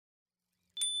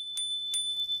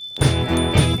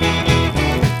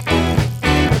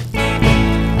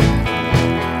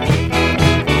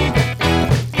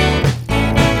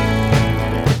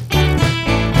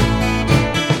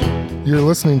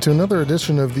listening to another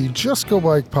edition of the Just Go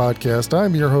Bike podcast.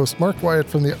 I'm your host, Mark Wyatt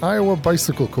from the Iowa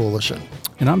Bicycle Coalition.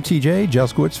 And I'm TJ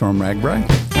Juskowitz from RAGBRAI.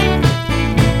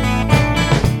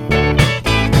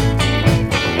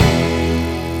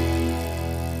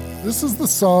 This is the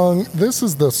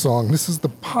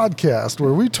podcast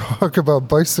where we talk about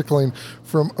bicycling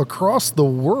from across the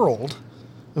world,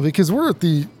 because we're at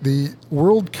the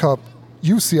World Cup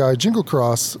UCI Jingle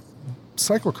Cross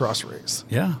cyclocross race.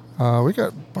 Yeah. We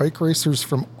got bike racers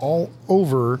from all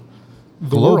over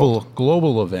the world.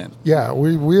 Global event. Yeah,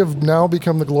 we have now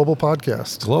become the global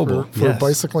podcast. For yes.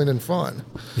 bicycling and fun.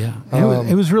 Yeah.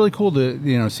 It was really cool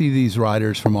to, see these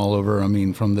riders from all over. I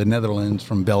mean, from the Netherlands,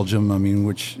 from Belgium,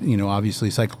 which, obviously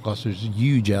cyclocross is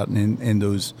huge out in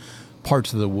those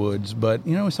parts of the woods, but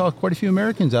we saw quite a few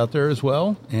Americans out there as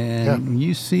well, and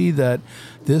you see that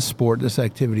this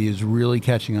activity is really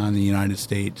catching on in the United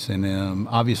States, and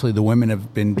obviously the women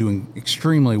have been doing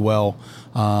extremely well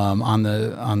on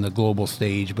the global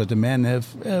stage, but the men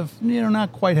have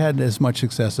not quite had as much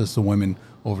success as the women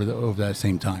over that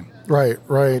same time. Right,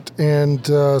 and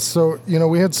so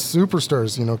we had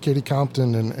superstars, Katie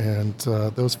Compton and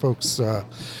those folks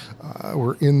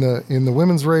were in the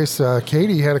women's race.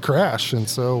 Katie had a crash, and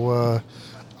so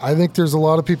I think there's a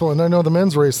lot of people, and I know the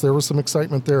men's race, there was some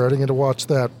excitement there. I didn't get to watch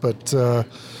that, but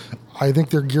I think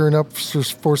they're gearing up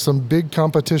for some big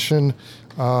competition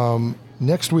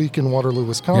next week in Waterloo,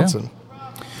 Wisconsin.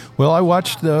 Yeah. Well, I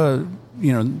watched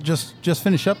just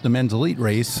finish up the men's elite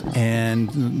race,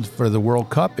 and for the World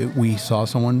Cup, we saw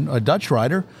a Dutch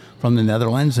rider from the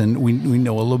Netherlands, and we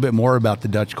know a little bit more about the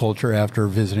Dutch culture after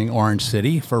visiting Orange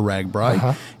City for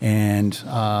RAGBRAI, and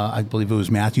I believe it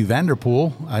was Matthew van der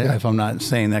Poel. If I'm not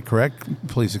saying that correct,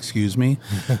 please excuse me.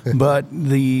 But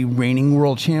the reigning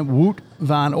world champ Wout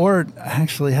van Aert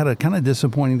actually had a kind of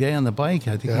disappointing day on the bike.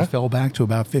 I think he fell back to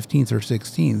about 15th or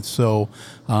 16th. So,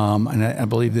 and I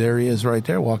believe there he is right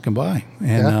there walking by.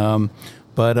 And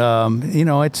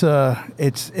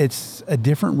it's a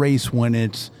different race when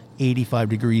it's 85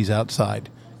 degrees outside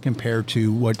compared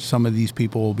to what some of these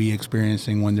people will be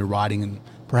experiencing when they're riding, and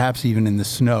perhaps even in the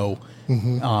snow.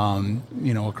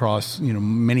 Across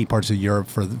many parts of Europe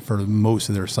for most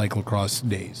of their cyclocross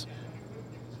days.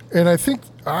 And I think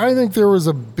there was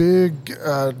a big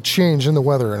change in the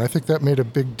weather, and I think that made a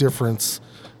big difference.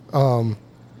 And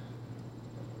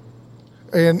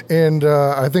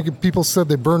I think people said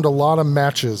they burned a lot of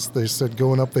matches. They said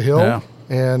going up the hill. Yeah.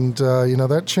 And,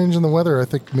 that change in the weather, I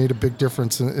think, made a big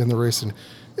difference in the race. And,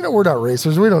 we're not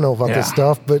racers. We don't know about this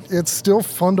stuff, but it's still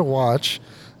fun to watch.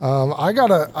 I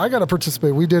gotta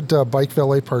participate. We did bike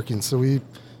valet parking. So we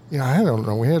had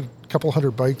a couple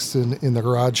hundred bikes in the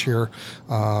garage here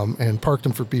and parked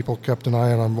them for people, kept an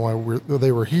eye on them while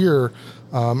they were here.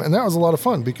 And that was a lot of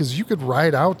fun because you could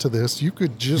ride out to this. You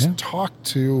could just talk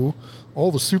to all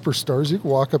the superstars. You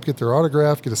could walk up, get their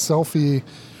autograph, get a selfie.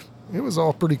 It was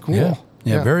all pretty cool.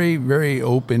 Yeah, very, very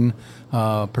open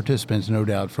participants, no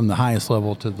doubt, from the highest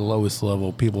level to the lowest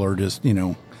level. People are just,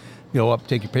 go up,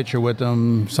 take a picture with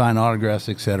them, sign autographs,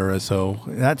 etc. So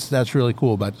that's really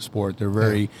cool about the sport. They're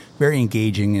very, very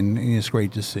engaging, and it's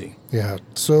great to see. Yeah.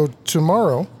 So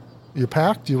tomorrow, you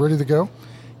packed? You ready to go?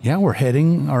 Yeah, we're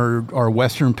heading our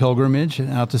Western pilgrimage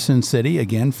out to Sin City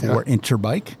again for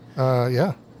Interbike.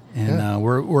 And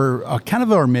we're kind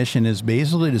of our mission is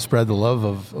basically to spread the love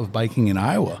of biking in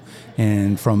Iowa.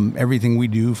 And from everything we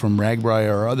do, from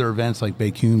RAGBRAI or other events like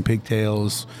Bakun,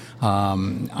 Pigtails,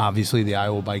 obviously the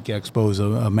Iowa Bike Expo is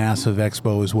a massive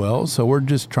expo as well. So we're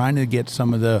just trying to get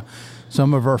some of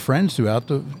our friends throughout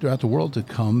the world to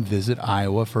come visit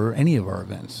Iowa for any of our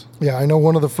events. Yeah, I know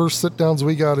one of the first sit-downs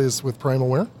we got is with Primal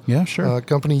Wear. Yeah, sure. A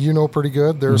company pretty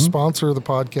good. They're a sponsor of the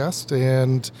podcast.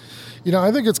 And,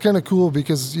 I think it's kind of cool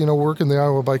because, working the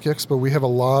Iowa Bike Expo, we have a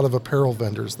lot of apparel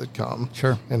vendors that come.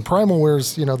 Sure. And Primal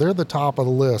Wear's, they're the top of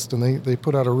the list, and they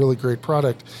put out a really great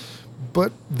product.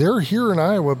 But they're here in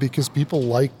Iowa because people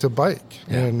like to bike.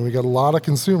 Yeah. And we got a lot of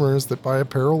consumers that buy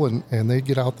apparel and they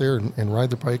get out there and ride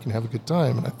their bike and have a good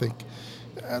time. And I think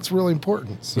that's really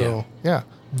important. So,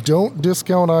 don't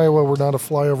discount Iowa. We're not a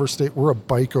flyover state. We're a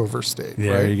bike over state.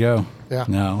 There you go. Yeah.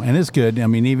 No, and it's good.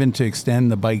 Even to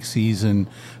extend the bike season,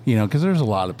 because there's a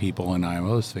lot of people in Iowa,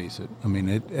 let's face it.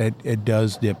 It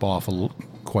does dip off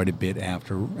quite a bit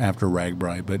after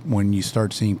RAGBRAI. But when you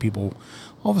start seeing people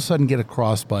all of a sudden get a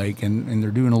cross bike and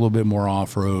they're doing a little bit more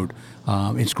off-road,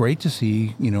 it's great to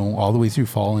see, all the way through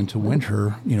fall into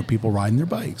winter, people riding their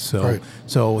bikes. So, right.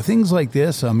 So things like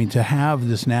this, I mean, to have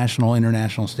this national,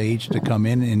 international stage to come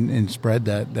in and spread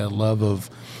that love of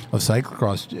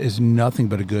cyclocross is nothing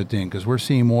but a good thing, because we're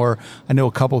seeing more. I know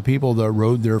a couple of people that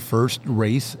rode their first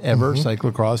race ever,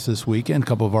 cyclocross, this weekend. A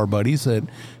couple of our buddies that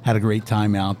had a great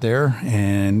time out there.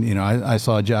 And, I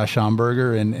saw Josh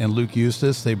Schomburger and Luke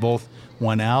Eustace. They both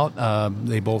went out.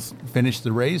 They both finished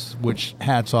the race, which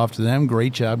hats off to them.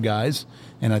 Great job, guys.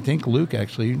 And I think Luke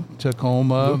actually took home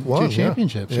 2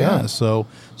 championships. Yeah. So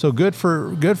good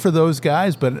for those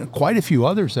guys, but quite a few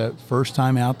others that first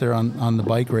time out there on the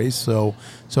bike race. So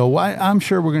I'm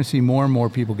sure we're going to see more and more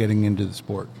people getting into the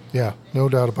sport. Yeah, no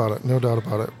doubt about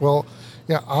it. Well,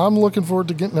 yeah, I'm looking forward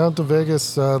to getting out to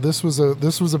Vegas. This was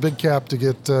a big cap to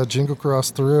get Jingle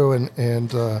Cross through,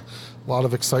 and a lot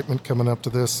of excitement coming up to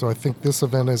this. So I think this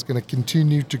event is going to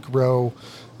continue to grow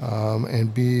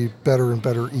and be better and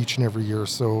better each and every year.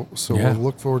 So we'll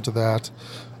look forward to that.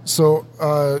 So,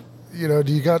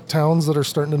 do you got towns that are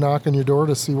starting to knock on your door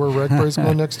to see where RAGBRAI is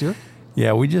going next year?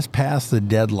 Yeah, we just passed the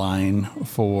deadline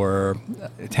for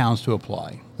towns to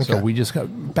apply. Okay. So we just got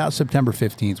about September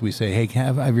 15th. We say, hey,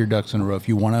 have your ducks in a row. If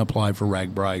you want to apply for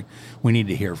RAGBRAI, we need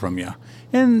to hear from you.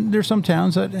 And there's some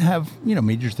towns that have,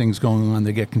 major things going on.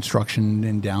 They get construction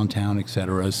in downtown, et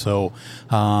cetera. So,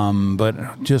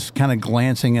 but just kind of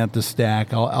glancing at the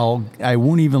stack, I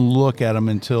won't even look at them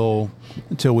until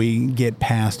we get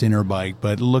past Interbike.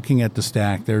 But looking at the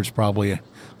stack, there's probably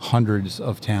hundreds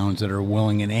of towns that are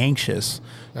willing and anxious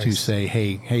to say,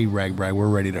 hey, RAGBRAI, we're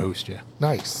ready to host you.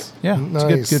 Nice. Yeah, nice.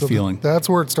 It's a good feeling. That's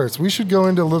where it starts. We should go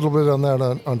into a little bit on that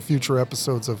on future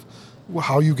episodes of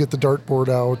how you get the dartboard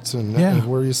out and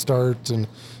where you start, and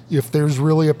if there's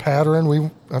really a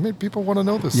pattern. People want to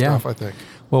know this stuff, I think.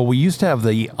 Well, we used to have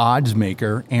the odds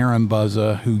maker, Aaron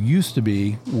Buzza, who used to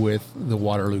be with the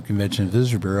Waterloo Convention and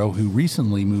Visitor Bureau, who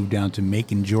recently moved down to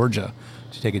Macon, Georgia,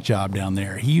 to take a job down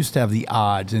there. He used to have the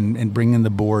odds and bring in the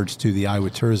boards to the Iowa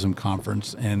Tourism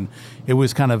Conference. And it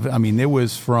was it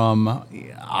was from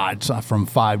odds from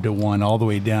 5 to 1 all the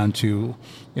way down to,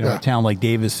 a town like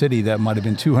Davis City that might have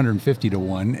been 250 to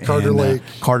 1. Carter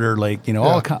Lake,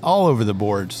 all over the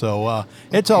board. So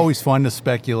it's always fun to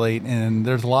speculate. And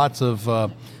there's lots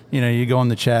of, you go in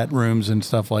the chat rooms and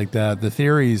stuff like that. The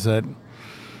theories that,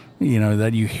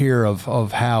 that you hear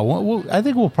of how. I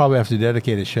think we'll probably have to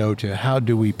dedicate a show to how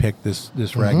do we pick this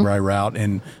RAGBRAI route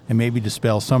and maybe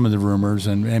dispel some of the rumors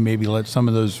and maybe let some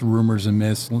of those rumors and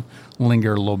myths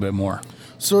linger a little bit more.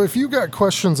 So if you got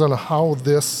questions on how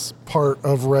this part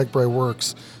of RAGBRAI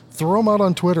works, throw them out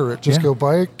on Twitter at Just Go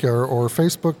Bike or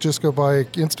Facebook Just Go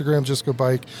Bike, Instagram Just Go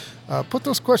Bike. Put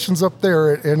those questions up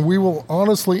there, and we will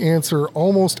honestly answer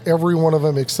almost every one of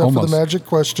them except for the magic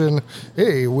question,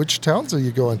 hey, which towns are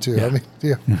you going to?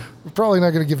 Yeah. We're probably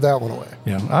not going to give that one away.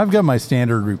 Yeah, I've got my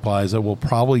standard replies that will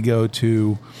probably go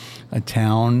to a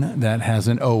town that has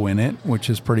an O in it, which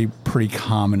is pretty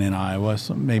common in Iowa.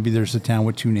 So maybe there's a town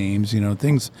with 2 names,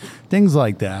 things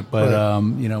like that. But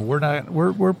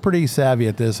we're pretty savvy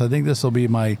at this. I think this will be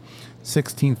my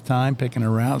 16th time picking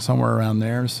around somewhere around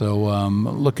there. So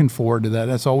looking forward to that.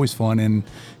 That's always fun.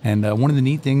 And one of the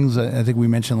neat things I think we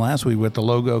mentioned last week with the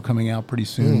logo coming out pretty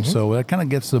soon. So that kind of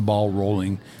gets the ball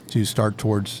rolling to start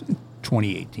towards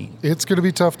 2018. It's going to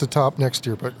be tough to top next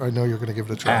year, but I know you're going to give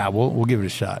it a try. We'll give it a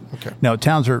shot. Okay. Now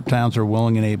towns are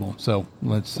willing and able. So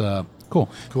let's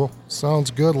cool. Sounds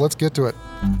good. Let's get to it.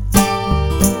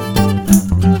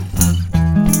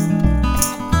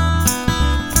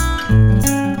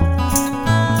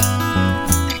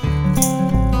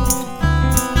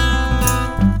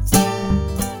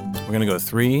 We're going to go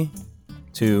 3,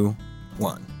 2,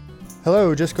 1.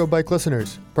 Hello, Just Go Bike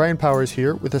listeners. Brian Powers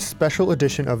here with a special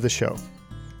edition of the show.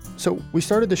 So we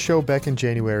started the show back in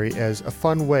January as a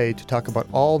fun way to talk about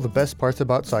all the best parts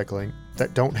about cycling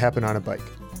that don't happen on a bike.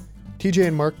 TJ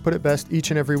and Mark put it best each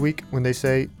and every week when they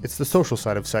say it's the social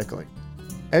side of cycling.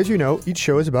 As you know, each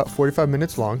show is about 45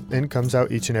 minutes long and comes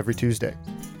out each and every Tuesday.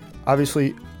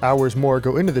 Obviously, hours more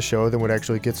go into the show than what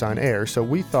actually gets on air, so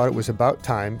we thought it was about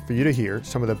time for you to hear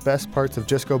some of the best parts of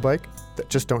Just Go Bike that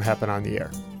just don't happen on the air.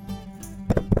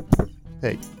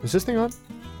 Hey, is this thing on?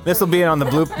 This will be on the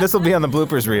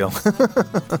bloopers reel.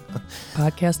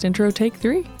 Podcast intro take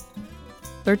 3.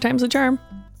 3rd time's the charm.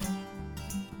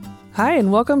 Hi,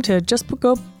 and welcome to Just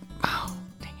Go. Oh,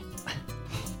 dang it.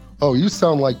 Oh, you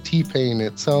sound like T-Pain.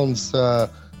 It sounds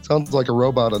like a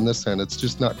robot on this end. It's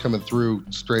just not coming through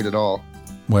straight at all.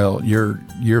 Well,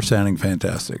 you're sounding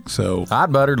fantastic. So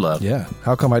Hot buttered love. Yeah.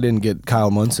 How come I didn't get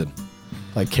Kyle Munson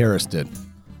like Karis did?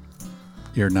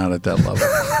 you're not at that level.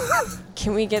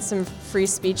 Can we get some free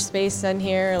speech space in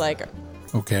here? Like,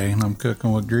 Okay, I'm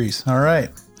cooking with grease. All right.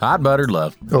 Hot buttered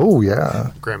love. Oh,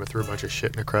 yeah. Grandma threw a bunch of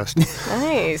shit in a crust.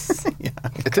 nice.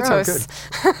 It did sound good.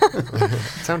 It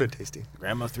sounded tasty.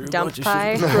 Grandma threw a Dump bunch of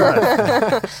pie. shit in the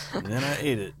crust. And then I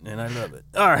ate it, and I love it.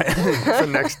 All right. It's the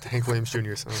next Hank Williams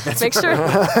Jr. song. Make sure.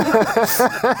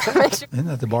 Make sure. Isn't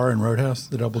that the bar in Roadhouse,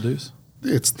 the Double Deuce?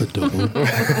 It's the double.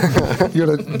 You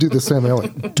got to do the Sam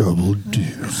Elliott. Double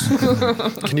deuce.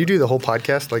 Can you do the whole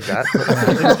podcast like that?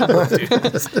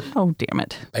 Oh, damn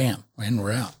it. Bam, and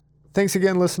we're out. Thanks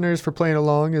again, listeners, for playing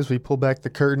along as we pull back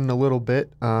the curtain a little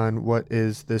bit on what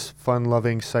is this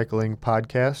fun-loving cycling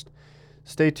podcast.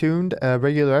 Stay tuned. A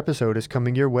regular episode is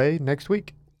coming your way next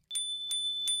week.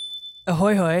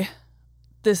 Ahoy, hoy.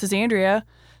 This is Andrea,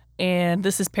 and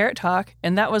this is Parrot Talk,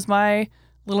 and that was my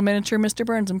little miniature Mr.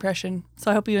 Burns impression.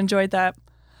 So I hope you enjoyed that.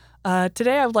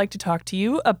 Today I would like to talk to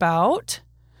you about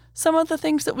some of the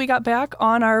things that we got back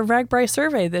on our RAGBRAI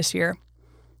survey this year.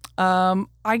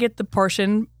 I get the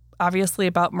portion, obviously,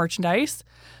 about merchandise.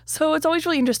 So it's always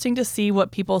really interesting to see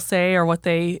what people say or what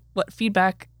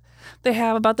feedback they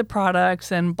have about the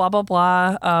products and blah, blah,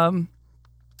 blah.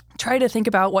 Try to think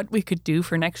about what we could do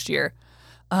for next year.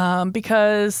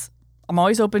 Because I'm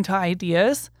always open to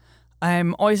ideas.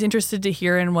 I'm always interested to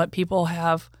hear in what people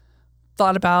have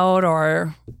thought about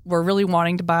or were really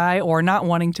wanting to buy or not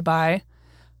wanting to buy.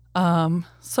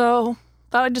 So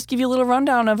thought I'd just give you a little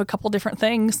rundown of a couple different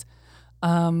things,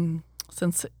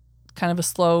 since kind of a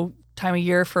slow time of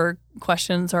year for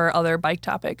questions or other bike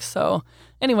topics. So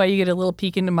anyway, you get a little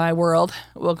peek into my world.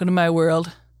 Welcome to my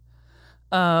world.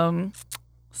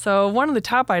 So one of the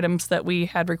top items that we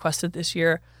had requested this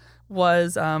year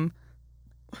was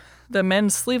the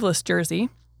men's sleeveless jersey.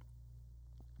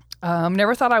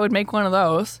 Never thought I would make one of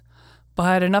those,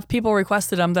 but enough people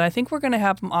requested them that I think we're going to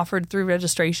have them offered through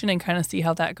registration and kind of see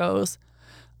how that goes.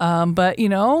 But, you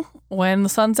know, when the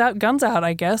sun's out, guns out,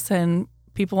 I guess, and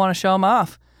people want to show them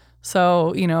off.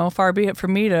 So, you know, far be it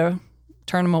from me to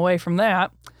turn them away from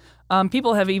that.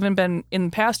 People have even been,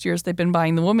 in past years, they've been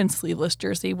buying the women's sleeveless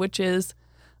jersey, which is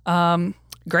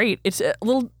great. It's a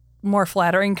little more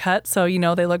flattering cut, so, you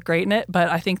know, they look great in it, but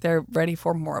I think they're ready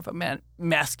for more of a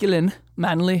masculine,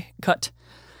 manly cut.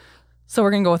 So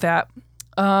we're going to go with that.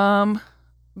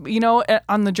 You know,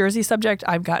 on the jersey subject,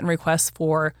 I've gotten requests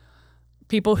for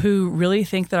people who really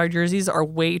think that our jerseys are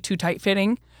way too tight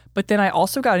fitting, but then I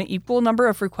also got an equal number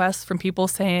of requests from people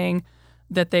saying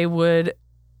that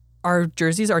our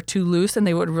jerseys are too loose and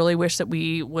they would really wish that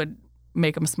we would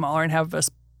make them smaller and have a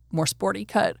more sporty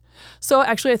cut. So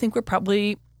actually, I think we're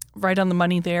probably right on the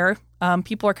money there.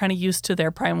 People are kind of used to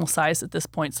their primal size at this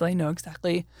point, so they know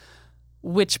exactly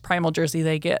which primal jersey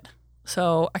they get.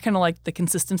 So I kind of like the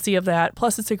consistency of that.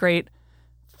 Plus, it's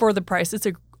for the price, it's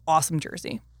an awesome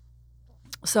jersey.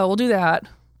 So we'll do that.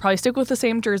 Probably stick with the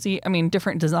same jersey. I mean,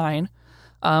 different design.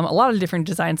 A lot of different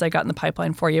designs I got in the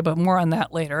pipeline for you, but more on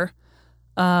that later.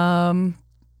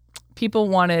 People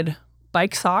wanted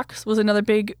bike socks was another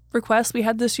big request we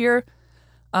had this year.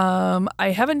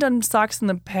 I haven't done socks in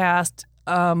the past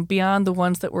beyond the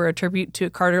ones that were a tribute to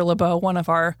Carter LeBeau, one of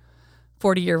our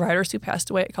 40-year riders who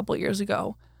passed away a couple of years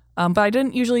ago. But I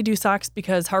didn't usually do socks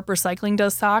because Harper Cycling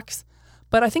does socks.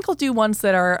 But I think I'll do ones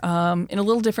that are in a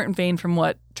little different vein from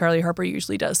what Charlie Harper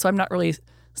usually does. So I'm not really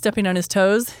stepping on his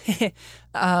toes.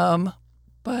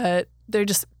 But they're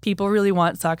just, people really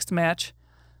want socks to match.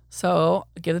 So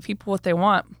give the people what they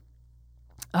want.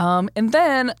 And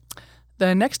then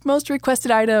the next most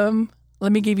requested item,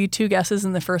 let me give you two guesses,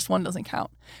 and the first one doesn't count.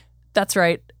 That's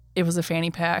right. It was a fanny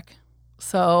pack.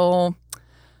 So,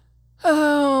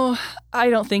 I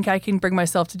don't think I can bring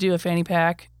myself to do a fanny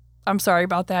pack. I'm sorry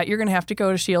about that. You're going to have to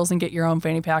go to Scheels and get your own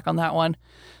fanny pack on that one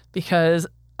because,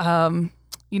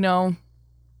 you know,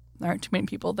 there aren't too many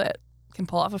people that can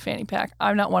pull off a fanny pack.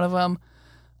 I'm not one of them.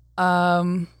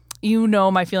 You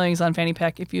know my feelings on fanny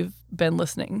pack if you've been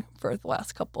listening for the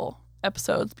last couple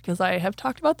episodes because I have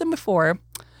talked about them before.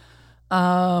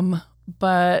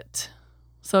 But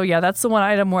so yeah, that's the one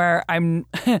item where I'm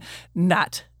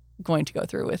not going to go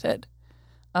through with it.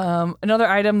 Another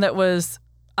item that was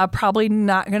probably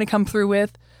not going to come through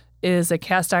with is a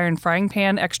cast iron frying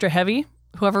pan, extra heavy.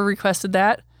 Whoever requested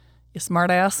that, you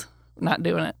smart ass, not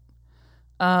doing it.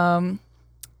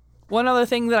 One other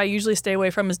thing that I usually stay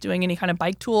away from is doing any kind of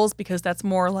bike tools because that's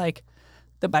more like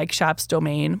the bike shop's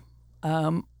domain.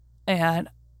 And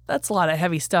that's a lot of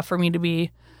heavy stuff for me to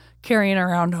be carrying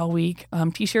around all week.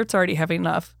 T-shirts are already heavy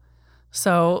enough.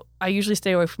 So I usually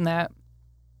stay away from that.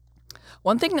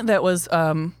 One thing that was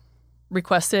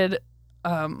requested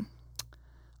a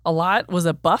lot was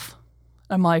a buff.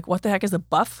 I'm like, what the heck is a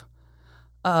buff?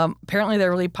 Apparently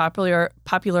they're really popular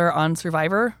on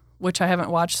Survivor, which I haven't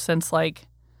watched since like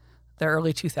the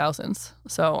early 2000s.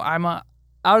 So I'm out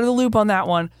of the loop on that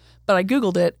one. But I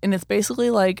Googled it, and it's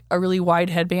basically like a really wide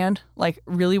headband, like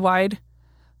really wide,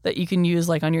 that you can use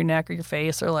like on your neck or your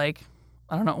face or like,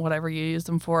 I don't know, whatever you use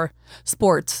them for.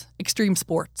 Sports, extreme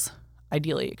sports,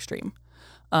 ideally extreme,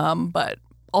 but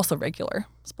also regular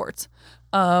sports.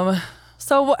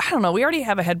 So I don't know. We already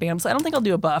have a headband, so I don't think I'll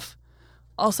do a buff.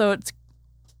 Also, it's,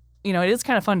 it is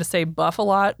kind of fun to say buff a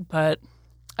lot, but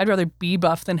I'd rather be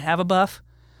buff than have a buff.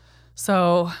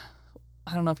 So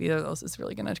I don't know if either of those is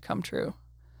really going to come true.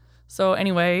 So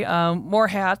anyway, more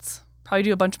hats. Probably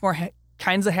do a bunch more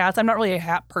kinds of hats. I'm not really a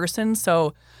hat person, so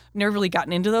I've never really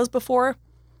gotten into those before.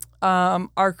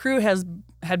 Our crew has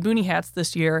had boonie hats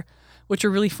this year, which are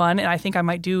really fun, and I think I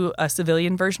might do a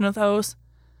civilian version of those.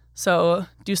 So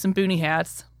do some boonie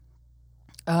hats.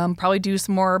 Probably do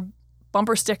some more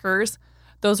bumper stickers.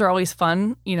 Those are always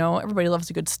fun. Everybody loves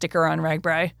a good sticker on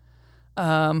RAGBRAI.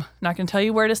 Not going to tell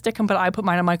you where to stick them, but I put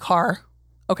mine on my car.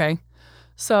 Okay.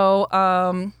 So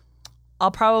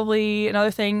I'll probably,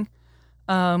 another thing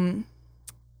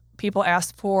people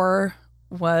asked for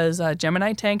was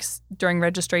Gemini tanks during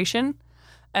registration.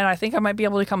 And I think I might be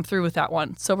able to come through with that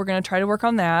one. So we're going to try to work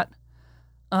on that.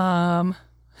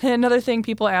 Another thing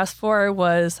people asked for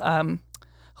was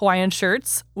Hawaiian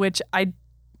shirts, which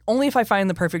only if I find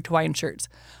the perfect Hawaiian shirts.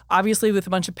 Obviously with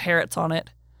a bunch of parrots on it.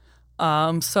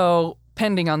 So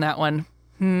pending on that one.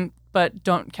 But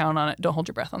don't count on it. Don't hold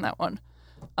your breath on that one.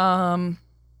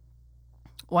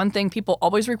 One thing people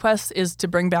always request is to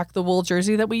bring back the wool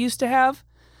jersey that we used to have.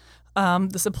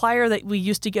 The supplier that we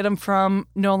used to get them from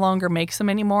no longer makes them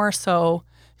anymore. So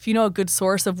if you know a good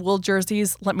source of wool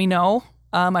jerseys, let me know.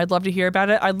 I'd love to hear about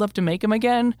it. I'd love to make them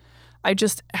again. I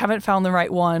just haven't found the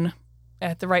right one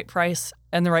at the right price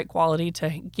and the right quality to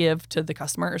give to the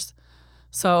customers.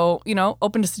 So,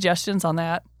 open to suggestions on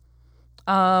that.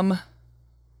 And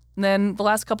then the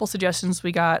last couple suggestions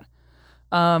we got,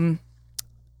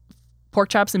 pork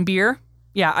chops and beer.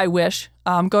 Yeah, I wish.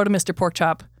 Go to Mr. Pork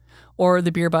Chop or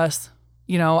the beer bus.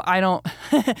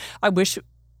 I wish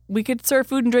we could serve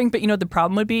food and drink, but the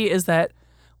problem would be is that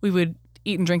we would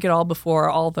eat and drink it all before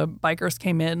all the bikers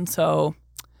came in, so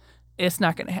it's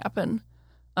not going to happen.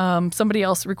 Somebody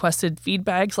else requested feed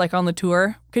bags like on the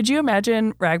tour. Could you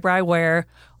imagine RAGBRAI where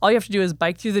all you have to do is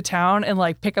bike through the town and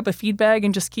like pick up a feed bag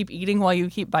and just keep eating while you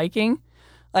keep biking?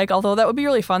 Like, although that would be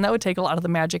really fun, that would take a lot of the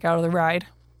magic out of the ride,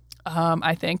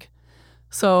 I think.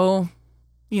 So,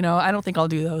 I don't think I'll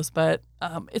do those, but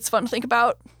it's fun to think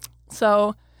about.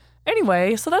 So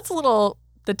anyway, so that's the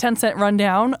 10-cent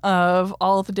rundown of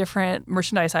all of the different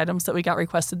merchandise items that we got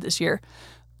requested this year.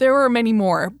 There were many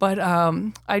more, but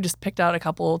I just picked out a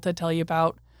couple to tell you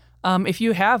about. If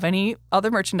you have any other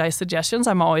merchandise suggestions,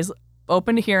 I'm always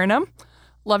open to hearing them.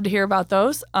 Love to hear about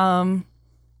those.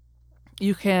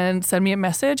 You can send me a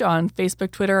message on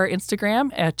Facebook, Twitter, or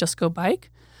Instagram at Just Go Bike,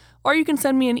 or you can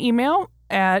send me an email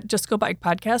at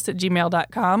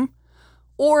justgobikepodcast@gmail.com.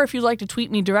 Or if you'd like to tweet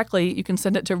me directly, you can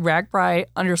send it to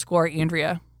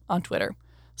RAGBRAI_Andrea on Twitter.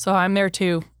 So I'm there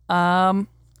too. And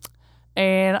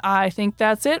I think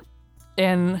that's it.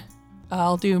 And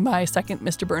I'll do my second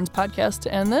Mr. Burns podcast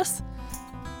to end this.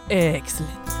 Excellent.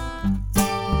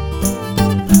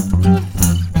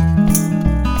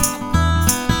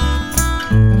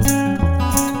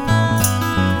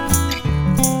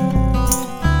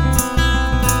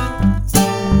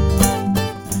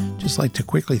 Just like to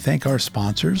quickly thank our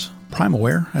sponsors,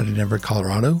 PrimaWare out of Denver,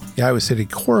 Colorado, the Iowa City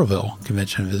Coralville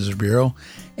Convention and Visitors Bureau,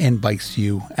 and Bikes to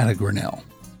You out of Grinnell.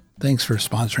 Thanks for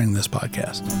sponsoring this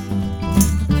podcast.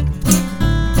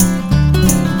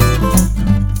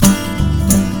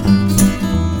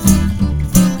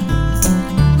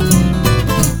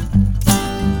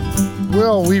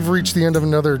 Well, we've reached the end of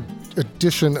another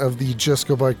edition of the Just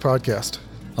Go Bike podcast.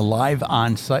 Live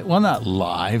on site. Well, not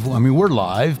live. I mean, we're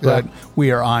live, but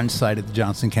we are on site at the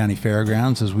Johnson County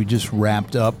Fairgrounds as we just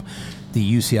wrapped up the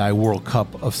UCI World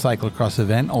Cup of Cyclocross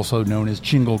event, also known as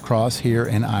Jingle Cross here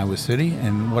in Iowa City.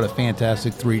 And what a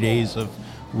fantastic 3 days of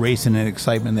racing and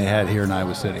excitement they had here in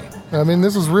Iowa City. I mean,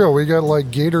 this is real. We got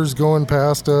like gators going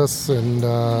past us and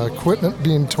equipment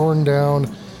being torn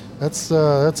down. That's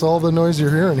all the noise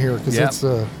you're hearing here because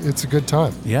Yep. it's a good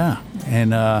time. Yeah,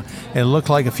 and it looked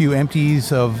like a few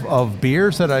empties of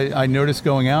beers that I noticed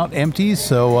going out, empties.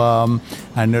 So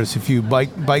I noticed a few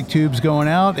bike tubes going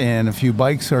out, and a few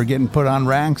bikes are getting put on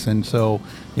racks. And so,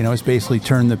 it's basically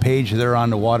turned the page there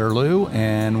on to Waterloo,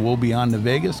 and we'll be on to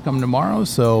Vegas come tomorrow.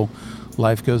 So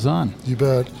life goes on. You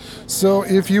bet. So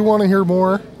if you want to hear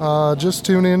more, just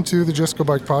tune in to the Just Go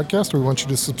Bike podcast. We want you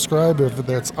to subscribe, if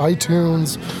that's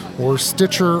iTunes or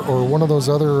Stitcher or one of those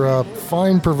other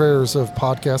fine purveyors of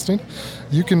podcasting.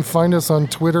 You can find us on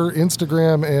Twitter,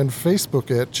 Instagram, and Facebook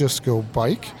at Just Go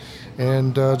Bike.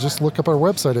 And just look up our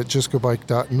website at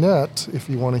justgobike.net if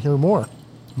you want to hear more.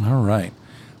 All right.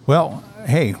 Well,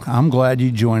 hey, I'm glad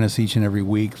you join us each and every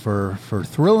week for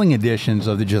thrilling editions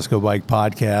of the Just Go Bike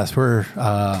podcast.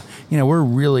 We're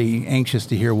really anxious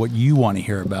to hear what you want to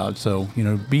hear about. So,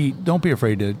 don't be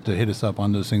afraid to hit us up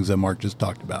on those things that Mark just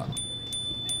talked about.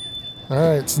 All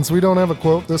right. Since we don't have a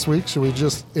quote this week, should we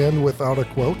just end without a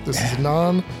quote? This is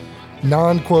a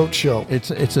non-quote show. It's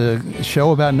a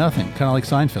show about nothing, kind of like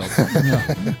Seinfeld.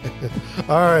 Yeah.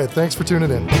 All right. Thanks for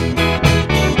tuning in.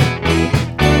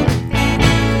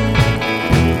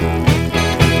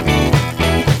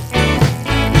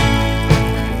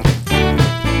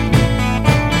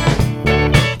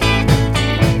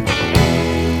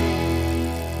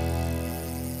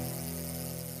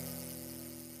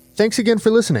 Thanks again for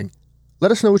listening.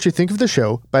 Let us know what you think of the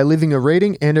show by leaving a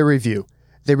rating and a review.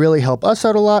 They really help us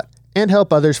out a lot and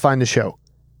help others find the show.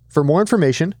 For more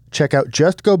information, check out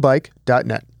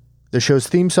justgobike.net. The show's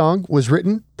theme song was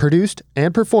written, produced,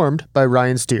 and performed by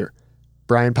Ryan Steer.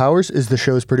 Brian Powers is the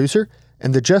show's producer,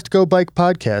 and the Just Go Bike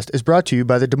podcast is brought to you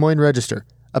by the Des Moines Register,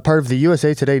 a part of the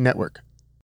USA Today network.